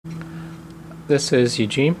This is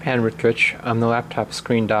Eugene Panrutkovich. I'm the laptop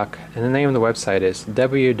screen doc, and the name of the website is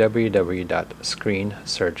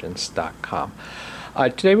www.screensurgeons.com.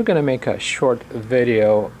 Today we're going to make a short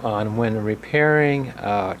video on when repairing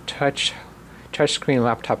a touchscreen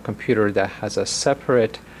laptop computer that has a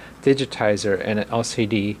separate digitizer and an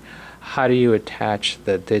LCD. How do you attach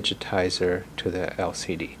the digitizer to the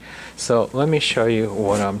LCD? So let me show you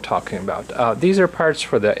what I'm talking about. These are parts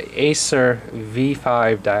for the Acer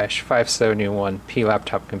V5-571P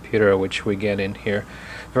laptop computer, which we get in here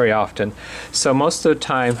very often. So most of the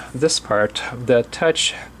time, this part, the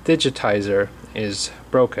touch digitizer, is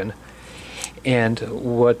broken. And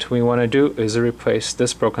what we want to do is replace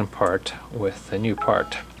this broken part with a new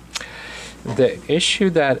part. The issue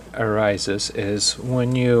that arises is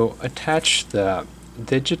when you attach the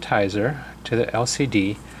digitizer to the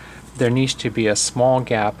LCD, there needs to be a small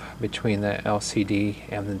gap between the LCD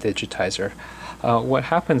and the digitizer. What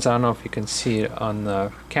happens, I don't know if you can see it on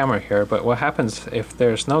the camera here, but what happens if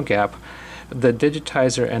there's no gap, the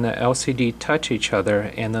digitizer and the LCD touch each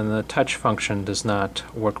other, and then the touch function does not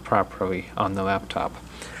work properly on the laptop.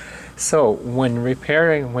 So when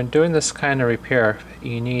doing this kind of repair,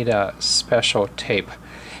 you need a special tape,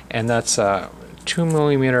 and that's a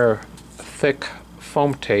 2mm thick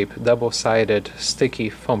foam tape, double-sided sticky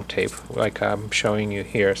foam tape, like I'm showing you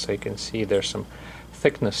here, so you can see there's some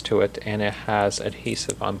thickness to it, and it has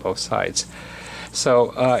adhesive on both sides.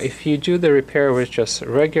 So if you do the repair with just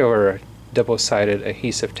regular double-sided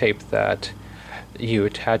adhesive tape that you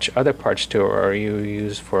attach other parts to, or you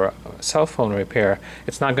use for a cell phone repair,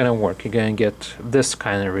 it's not going to work. You're going to get this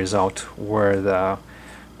kind of result where the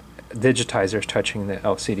digitizer is touching the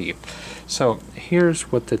LCD. So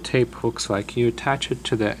here's what the tape looks like. You attach it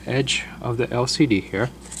to the edge of the LCD here.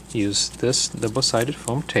 Use this double-sided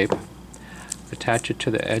foam tape, attach it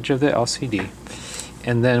to the edge of the LCD,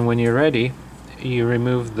 and then when you're ready, you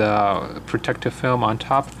remove the protective film on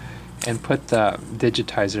top and put the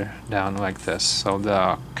digitizer down like this. So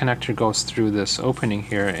the connector goes through this opening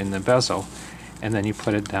here in the bezel, and then you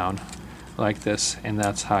put it down like this, and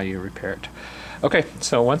that's how you repair it. Okay,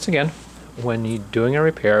 so once again, when you're doing a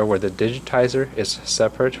repair where the digitizer is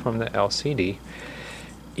separate from the LCD,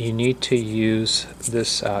 you need to use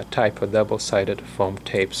this type of double-sided foam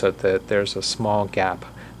tape so that there's a small gap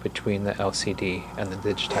between the LCD and the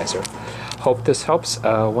digitizer. Hope this helps.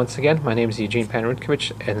 Once again, my name is Eugene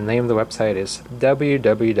Panrutkovich, and the name of the website is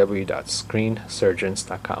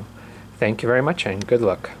www.screensurgeons.com. Thank you very much, and good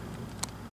luck.